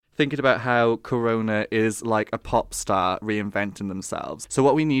thinking about how Corona is like a pop star reinventing themselves. So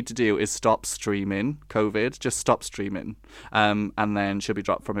what we need to do is stop streaming COVID, just stop streaming. And then she'll be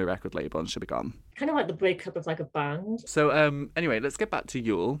dropped from a record label and she'll be gone. Kind of like the breakup of like a band. So anyway, let's get back to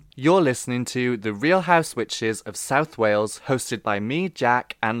Yule. You're listening to The Real House Witches of South Wales, hosted by me,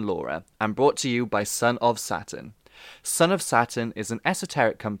 Jack, and Laura, and brought to you by Son of Saturn. Son of Saturn is an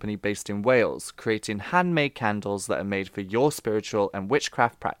esoteric company based in Wales, creating handmade candles that are made for your spiritual and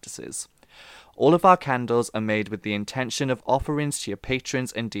witchcraft practices. All of our candles are made with the intention of offerings to your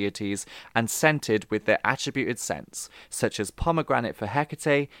patrons and deities and scented with their attributed scents, such as pomegranate for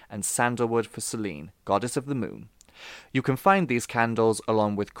Hecate and sandalwood for Selene, goddess of the moon. You can find these candles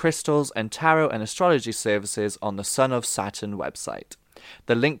along with crystals and tarot and astrology services on the Son of Saturn website.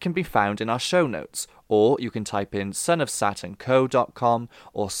 The link can be found in our show notes, or you can type in sonofsaturnco.com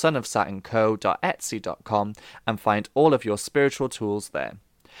or sonofsaturnco.etsy.com and find all of your spiritual tools there.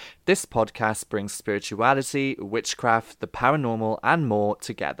 This podcast brings spirituality, witchcraft, the paranormal, and more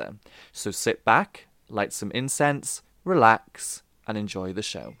together. So sit back, light some incense, relax, and enjoy the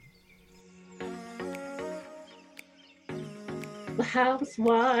show. The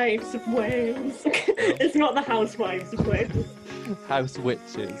Housewives of Wales. It's not the Housewives of Wales. House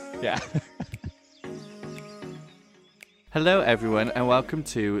witches, yeah. Hello everyone and welcome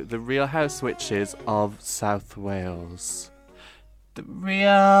to The Real House Witches of South Wales. The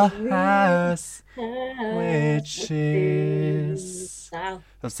Real House Witches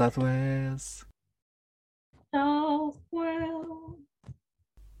of South Wales. South Wales.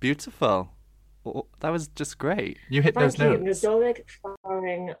 Beautiful. Oh, that was just great. You hit those Thank you. notes. Nadolig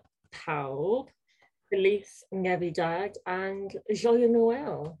Faring Pawb, Feliz Navidad, and Joyeux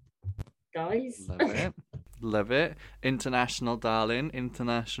Noel, guys. Love it. Love it. International, darling.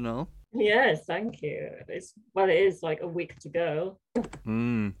 International. Yes, thank you. It is like a week to go.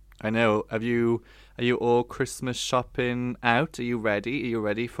 I know. Are you all Christmas shopping out? Are you ready? Are you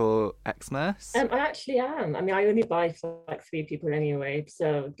ready for Xmas? I actually am. I mean, I only buy for like 3 people anyway,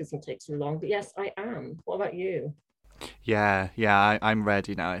 so it doesn't take too long. But yes, I am. What about you? Yeah, I'm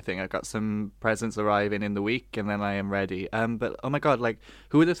ready now. I think I've got some presents arriving in the week, and then I am ready. But oh my God, like,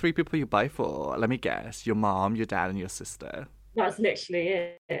 who are the 3 people you buy for? Let me guess. Your mom, your dad, and your sister. That's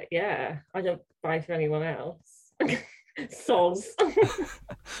literally it. Yeah, I don't buy for anyone else. Soz.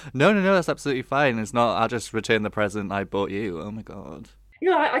 No, that's absolutely fine. It's not. I'll just return the present I bought you. Oh my God.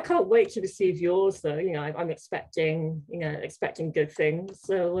 I can't wait to receive yours though. I'm expecting good things.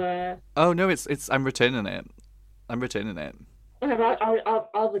 So Oh no, it's. I'm returning it. okay,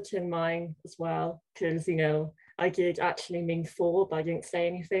 I'll return mine as well because I did actually mean 4, but I didn't say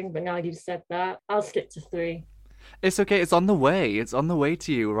anything. But now you've said that, I'll stick to 3. It's okay. It's on the way. It's on the way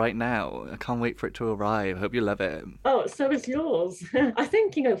to you right now. I can't wait for it to arrive. I hope you love it. Oh, so is yours. I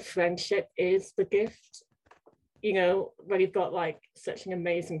think friendship is the gift. When you've got like such an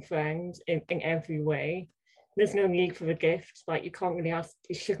amazing friend in every way, there's no need for a gift. Like you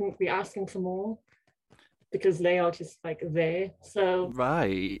shouldn't be asking for more because they are just like there. So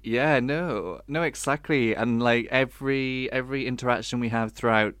Right. Yeah, no, exactly. And like every interaction we have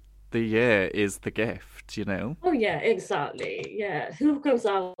throughout the year is the gift, oh yeah, exactly. Yeah. Who goes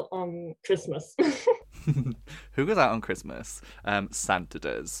out on Christmas? Who goes out on Christmas? Santa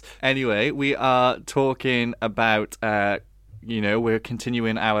does. Anyway, we are talking about we're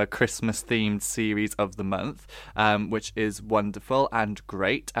continuing our Christmas themed series of the month, which is wonderful and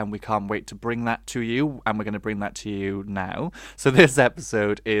great, and we can't wait to bring that to you, and we're going to bring that to you now. So this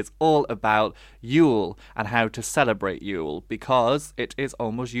episode is all about Yule and how to celebrate Yule, because it is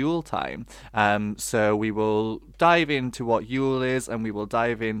almost Yule time. So we will dive into what Yule is, and we will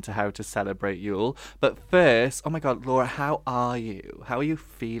dive into how to celebrate Yule. But first, oh my God, Laura, how are you? How are you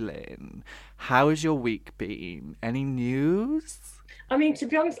feeling? How has your week been? Any news? I mean, to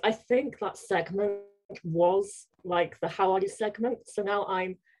be honest, I think that segment was like the how are you segment. So now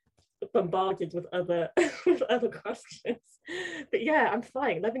I'm bombarded with other with other questions. But yeah, I'm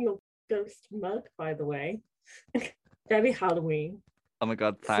fine. Loving your ghost mug, by the way. Very Halloween. Oh my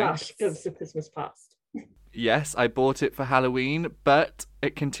God, thanks. / Ghost of Christmas Past. Yes, I bought it for Halloween, but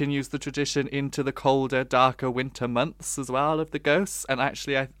it continues the tradition into the colder, darker winter months as well of the ghosts. And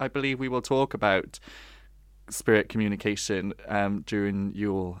actually, I believe we will talk about spirit communication during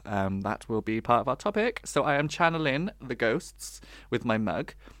Yule. That will be part of our topic. So I am channeling the ghosts with my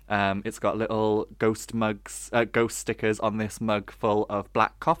mug. It's got little ghost stickers on this mug full of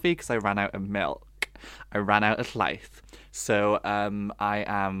black coffee because I ran out of milk. I ran out of life. So I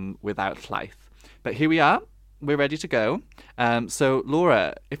am without life. But here we are. We're ready to go. So,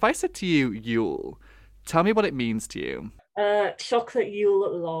 Laura, if I said to you Yule, tell me what it means to you. Chocolate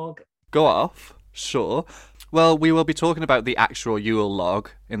Yule log. Go off. Sure. Well, we will be talking about the actual Yule log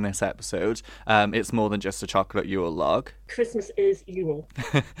in this episode. It's more than just a chocolate Yule log. Christmas is Yule.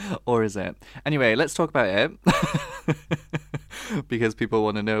 Or is it? Anyway, let's talk about it. Because people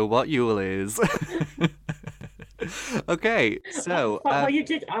want to know what Yule is. Okay, so... Well, you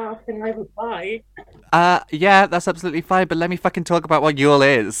did ask and I replied. Yeah, that's absolutely fine, but let me fucking talk about what Yule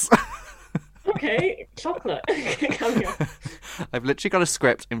is. Okay, chocolate. Carry on. I've literally got a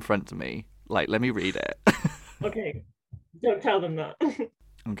script in front of me. Like, let me read it. Okay, don't tell them that.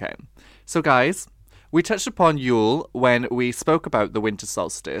 Okay. So, guys, we touched upon Yule when we spoke about the winter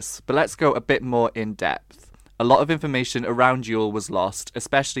solstice, but let's go a bit more in depth. A lot of information around Yule was lost,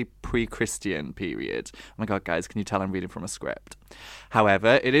 especially pre-Christian period. Oh my god, guys, can you tell I'm reading from a script?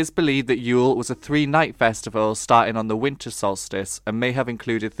 However, it is believed that Yule was a 3-night festival starting on the winter solstice and may have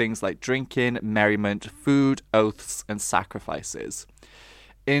included things like drinking, merriment, food, oaths, and sacrifices.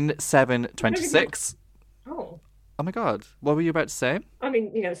 In 726... Oh. Oh my god, what were you about to say? I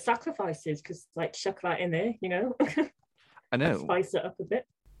mean, sacrifices, because like chuck that in there, I know. Spice it up a bit.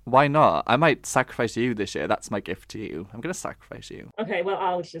 Why not? I might sacrifice you this year. That's my gift to you. I'm going to sacrifice you. Okay, well,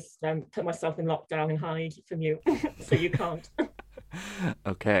 I'll just put myself in lockdown and hide from you, so you can't.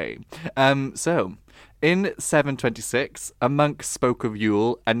 Okay. So, in 726, a monk spoke of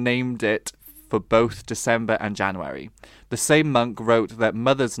Yule and named it for both December and January. The same monk wrote that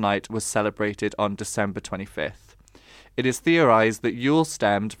Mother's Night was celebrated on December 25th. It is theorized that Yule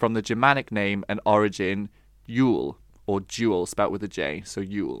stemmed from the Germanic name and origin Yule, or Jewel, spelt with a J, so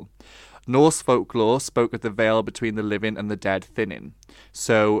Yule. Norse folklore spoke of the veil between the living and the dead thinning.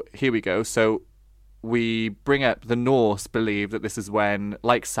 So here we go. So we bring up the Norse believe that this is when,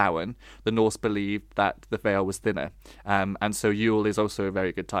 like Samhain, the Norse believed that the veil was thinner. And so Yule is also a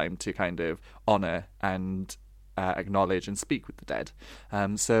very good time to kind of honour and acknowledge and speak with the dead.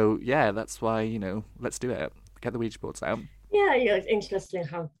 So yeah, that's why, let's do it. Get the Ouija boards out. Yeah, it's interesting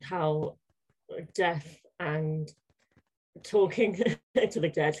how death and talking to the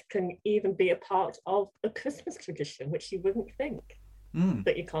dead can even be a part of a Christmas tradition, which you wouldn't think.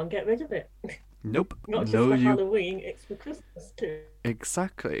 But you can't get rid of it. Nope. Not just for Halloween, it's for Christmas too.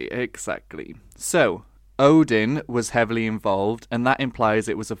 Exactly. So, Odin was heavily involved, and that implies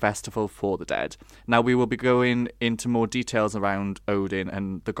it was a festival for the dead. Now, we will be going into more details around Odin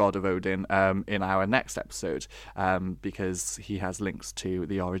and the god of Odin in our next episode, because he has links to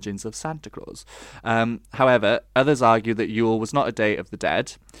the origins of Santa Claus. However, others argue that Yule was not a Day of the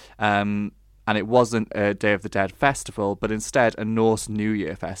Dead, and it wasn't a Day of the Dead festival, but instead a Norse New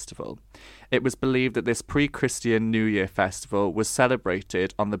Year festival. It was believed that this pre-Christian New Year festival was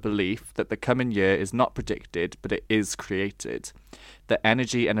celebrated on the belief that the coming year is not predicted, but it is created. The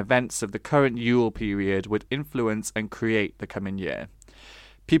energy and events of the current Yule period would influence and create the coming year.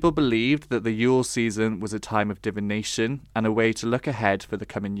 People believed that the Yule season was a time of divination and a way to look ahead for the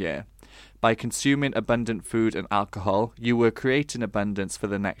coming year. By consuming abundant food and alcohol, you were creating abundance for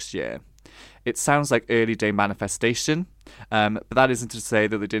the next year. It sounds like early day manifestation, but that isn't to say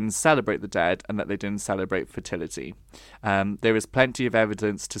that they didn't celebrate the dead and that they didn't celebrate fertility. There is plenty of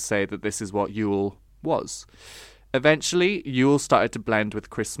evidence to say that this is what Yule was. Eventually, Yule started to blend with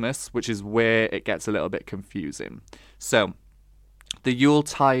Christmas, which is where it gets a little bit confusing. So, the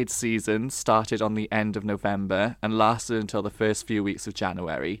Yuletide season started on the end of November and lasted until the first few weeks of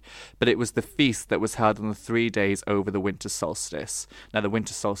January, but it was the feast that was held on the 3 days over the winter solstice. Now, the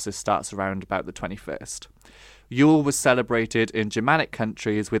winter solstice starts around about the 21st. Yule was celebrated in Germanic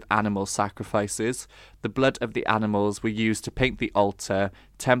countries with animal sacrifices. The blood of the animals were used to paint the altar,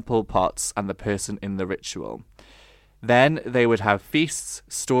 temple pots, and the person in the ritual. Then they would have feasts,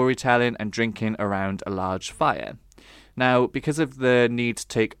 storytelling, and drinking around a large fire. Now, because of the need to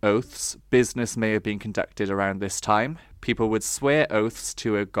take oaths, business may have been conducted around this time. People would swear oaths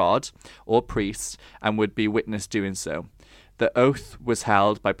to a god or priest and would be witnessed doing so. The oath was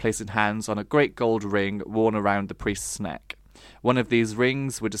held by placing hands on a great gold ring worn around the priest's neck. One of these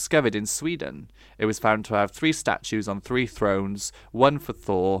rings were discovered in Sweden. It was found to have 3 statues on 3 thrones, one for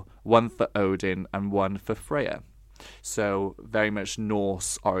Thor, one for Odin, and one for Freya. So, very much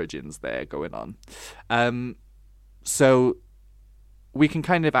Norse origins there going on. So we can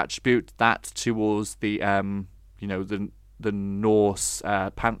kind of attribute that towards the the Norse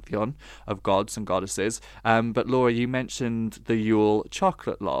pantheon of gods and goddesses. But Laura, you mentioned the Yule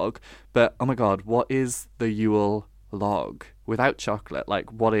chocolate log, but oh my god, what is the Yule log without chocolate?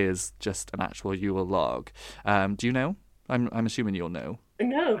 Like, what is just an actual Yule log? Do you know? I'm assuming you'll know.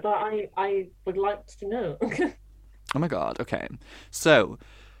 No, but I would like to know. Oh my god, okay. So,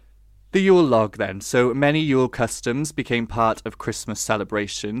 The Yule log, then. So many Yule customs became part of Christmas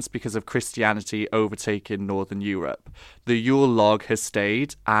celebrations because of Christianity overtaking Northern Europe. The Yule log has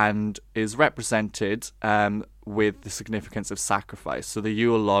stayed and is represented with the significance of sacrifice. So the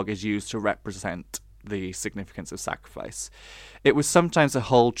Yule log is used to represent the significance of sacrifice. It was sometimes a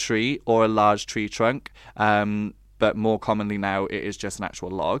whole tree or a large tree trunk, but more commonly now it is just an actual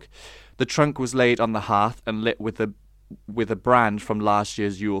log. The trunk was laid on the hearth and lit with a brand from last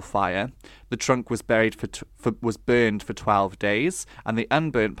year's Yule fire. The trunk was was burned for 12 days, and the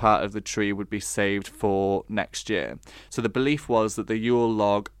unburnt part of the tree would be saved for next year. So the belief was that the Yule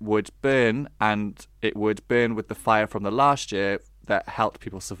log would burn, and it would burn with the fire from the last year that helped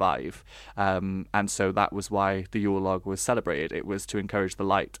people survive. And so that was why the Yule log was celebrated. It was to encourage the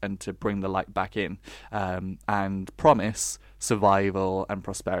light and to bring the light back in, and promise survival and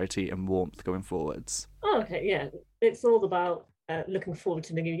prosperity and warmth going forwards. Oh, okay, yeah. It's all about looking forward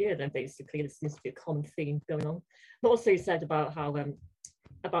to the new year then, basically. There seems to be a common theme going on. But also you said about how,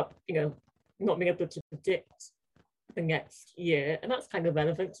 not being able to predict the next year. And that's kind of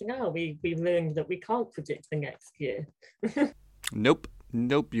relevant to now. We learned that we can't predict the next year. Nope,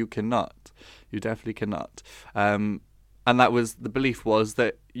 you cannot. You definitely cannot. And that was, the belief was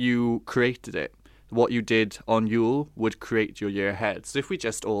that you created it. What you did on Yule would create your year ahead. So if we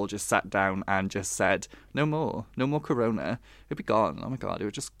just all sat down and just said, no more Corona, it'd be gone. Oh my God, it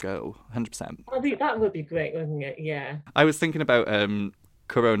would just go 100%. I think that would be great, wouldn't it? Yeah. I was thinking about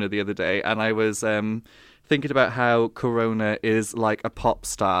Corona the other day, and I was thinking about how Corona is like a pop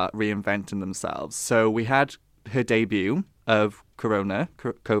star reinventing themselves. So we had her debut of Corona,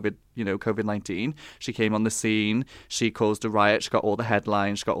 COVID-19. She came on the scene. She caused a riot. She got all the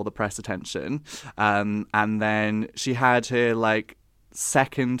headlines. She got all the press attention. And then she had her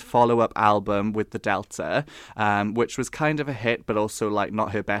second follow-up album with the Delta, which was kind of a hit, but also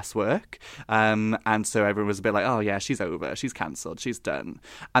not her best work. And so everyone was a bit like, oh yeah, she's over, she's cancelled, she's done.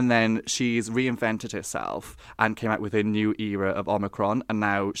 And then she's reinvented herself and came out with a new era of Omicron, and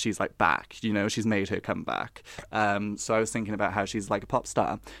now she's back, she's made her comeback. So I was thinking about how she's like a pop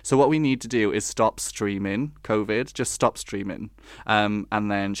star. So what we need to do is stop streaming COVID, just stop streaming. And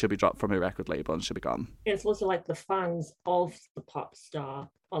then she'll be dropped from her record label and she'll be gone. It's also like the fans of the pop star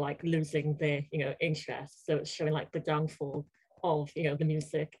are losing their interest, so it's showing the downfall of the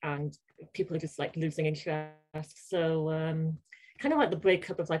music, and people are just losing interest. So kind of like the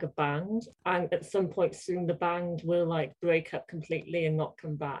breakup of a band, and at some point soon the band will break up completely and not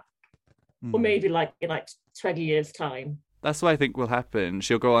come back. Or maybe in 20 years time. That's what I think will happen.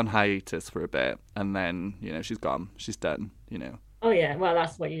 She'll go on hiatus for a bit and then she's gone, she's done. Oh yeah, well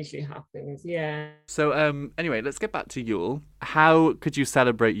that's what usually happens, yeah. So anyway, let's get back to Yule. How could you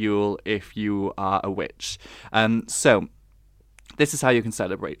celebrate Yule if you are a witch? So this is how you can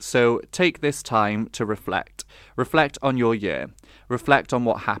celebrate. So take this time to reflect. Reflect on your year. Reflect on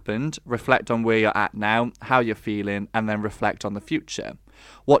what happened. Reflect on where you're at now, how you're feeling, and then reflect on the future.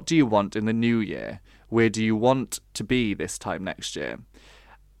 What do you want in the new year? Where do you want to be this time next year?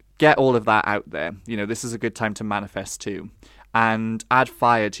 Get all of that out there. This is a good time to manifest too. And add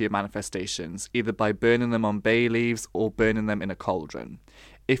fire to your manifestations, either by burning them on bay leaves or burning them in a cauldron.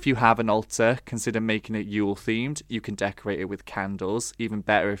 If you have an altar, consider making it Yule themed. You can decorate it with candles, even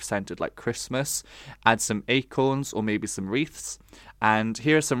better if scented like Christmas. Add some acorns or maybe some wreaths. And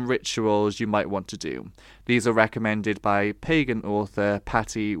here are some rituals you might want to do. These are recommended by pagan author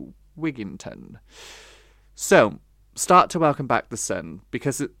Patty Wigginton. So, start to welcome back the sun.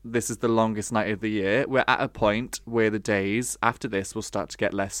 Because this is the longest night of the year, we're at a point where the days after this will start to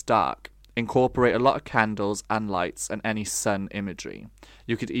get less dark. Incorporate a lot of candles and lights and any sun imagery.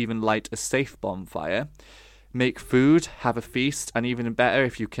 You could even light a safe bonfire. Make food, have a feast, and even better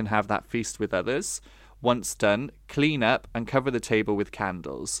if you can have that feast with others. Once done, clean up and cover the table with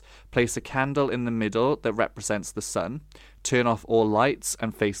candles. Place a candle in the middle that represents the sun. Turn off all lights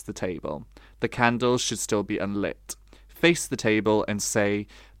and face the table. The candles should still be unlit. Face the table and say,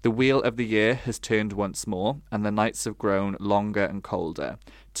 "The wheel of the year has turned once more, and the nights have grown longer and colder.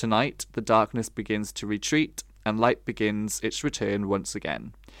 Tonight, the darkness begins to retreat, and light begins its return once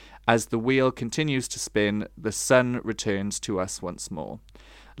again. As the wheel continues to spin, the sun returns to us once more.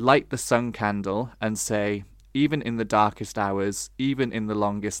 Light the sun candle and say, even in the darkest hours, even in the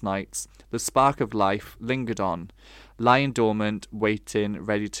longest nights, the spark of life lingered on, lying dormant, waiting,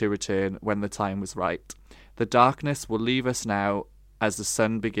 ready to return when the time was right. The darkness will leave us now as the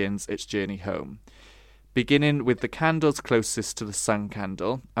sun begins its journey home. Beginning with the candles closest to the sun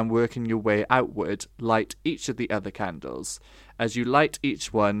candle and working your way outward, light each of the other candles. As you light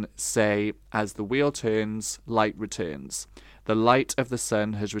each one, say, as the wheel turns, light returns. The light of the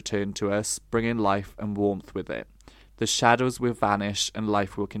sun has returned to us, bringing life and warmth with it. The shadows will vanish and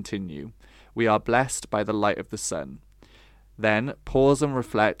life will continue. We are blessed by the light of the sun. Then pause and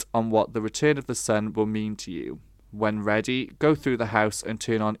reflect on what the return of the sun will mean to you. When ready, go through the house and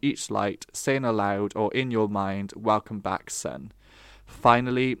turn on each light, saying aloud or in your mind, "Welcome back, sun."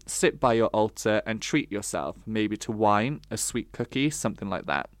 Finally, sit by your altar and treat yourself, maybe to wine, a sweet cookie, something like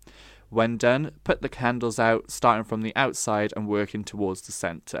that. When done, put the candles out, starting from the outside and working towards the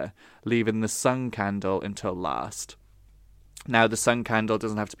centre, leaving the sun candle until last. Now, the sun candle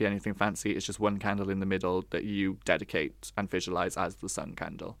doesn't have to be anything fancy. It's just one candle in the middle that you dedicate and visualise as the sun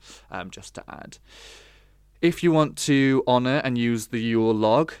candle, just to add. If you want to honour and use the Yule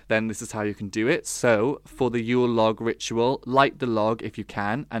log, then this is how you can do it. So, for the Yule log ritual, light the log if you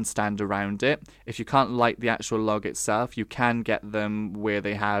can and stand around it. If you can't light the actual log itself, you can get them where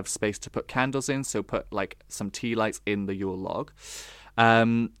they have space to put candles in. So put like some tea lights in the Yule log.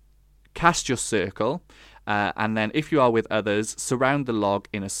 Cast your circle. And then if you are with others, surround the log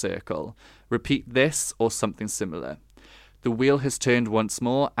in a circle. Repeat this or something similar. The wheel has turned once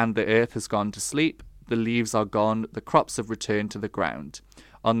more and the earth has gone to sleep. The leaves are gone, the crops have returned to the ground.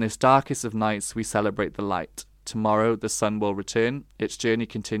 On this darkest of nights we celebrate the light. Tomorrow the sun will return, its journey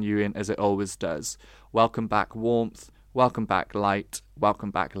continuing as it always does. Welcome back warmth, welcome back light,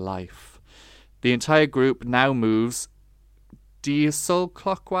 welcome back life. The entire group now moves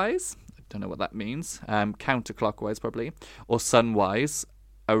clockwise. I don't know what that means. Counterclockwise probably, or sunwise,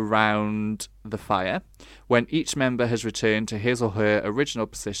 around the fire. When each member has returned to his or her original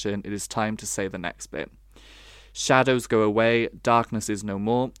position, it is time to say the next bit. Shadows go away, darkness is no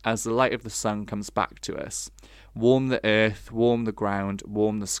more, as the light of the sun comes back to us. Warm the earth, warm the ground,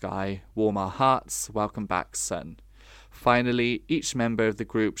 warm the sky, warm our hearts, welcome back, sun. Finally, each member of the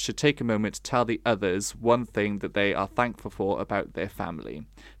group should take a moment to tell the others one thing that they are thankful for about their family.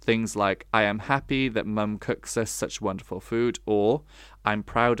 Things like, "I am happy that Mum cooks us such wonderful food," or "I'm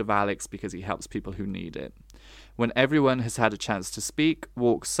proud of Alex because he helps people who need it." When everyone has had a chance to speak,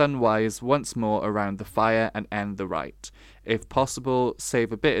 walk sunwise once more around the fire and end the rite. If possible,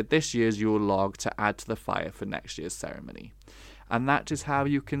 save a bit of this year's Yule log to add to the fire for next year's ceremony. And that is how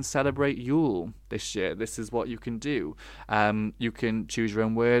you can celebrate Yule this year. This is what you can do. You can choose your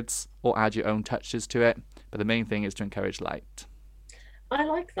own words or add your own touches to it. But the main thing is to encourage light. I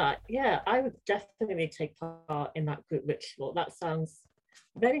like that. Yeah, I would definitely take part in that group ritual. That sounds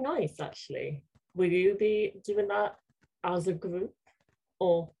very nice, actually. Will you be doing that as a group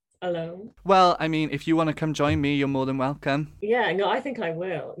or alone? Well, I mean, if you want to come join me, you're more than welcome. Yeah, no, I think I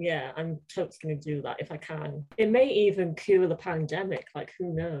will. Yeah, I'm totally going to do that if I can. It may even cure the pandemic, like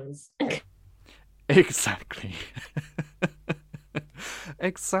who knows? Exactly.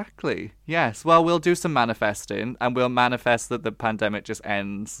 Exactly. Yes. Well, we'll do some manifesting and we'll manifest that the pandemic just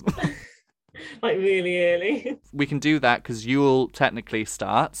ends. Like really early. We can do that because Yule technically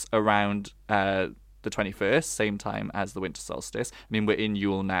starts around the 21st, same time as the winter solstice. I mean, we're in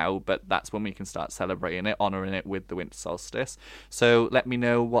Yule now, but that's when we can start celebrating it, honouring it with the winter solstice. So let me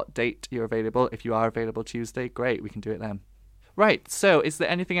know what date you're available. If you are available Tuesday, great, we can do it then. Right, so is there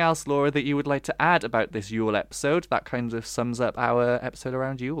anything else, Laura, that you would like to add about this Yule episode? That kind of sums up our episode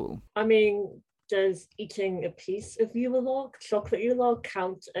around Yule. I mean, does eating a piece of Yule log, chocolate Yule log,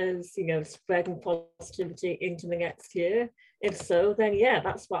 count as, spreading positivity into the next year? If so, then yeah,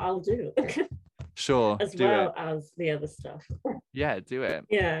 that's what I'll do. Sure. As well as the other stuff. Yeah, do it.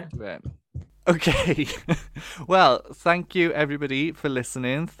 Yeah. Do it. Okay. Well, thank you everybody for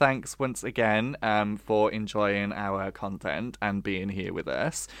listening. Thanks once again for enjoying our content and being here with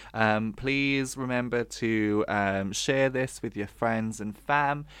us. Please remember to share this with your friends and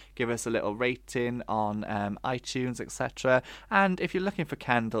fam. Give us a little rating on iTunes, etc. And if you're looking for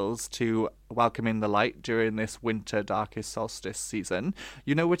candles to welcome in the light during this winter darkest solstice season,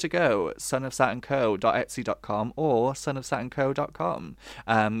 you know where to go. sonofsaturnco.etsy.com or sonofsaturnco.com.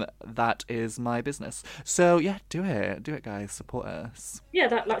 That is my business. So yeah, do it guys, support us. Yeah,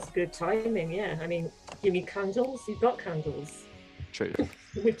 that's good timing. Yeah, I mean, you need candles, you've got candles. True.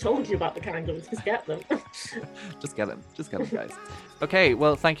 We've told you about the candles, just get them. Just get them guys. Okay,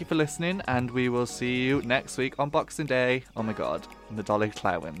 well, thank you for listening and we will see you next week on Boxing Day. Oh my god, and the Dolly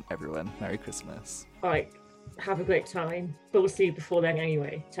Clown, everyone. Merry Christmas. All right, have a great time, but we'll see you before then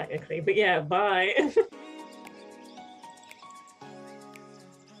anyway, technically, but yeah, bye.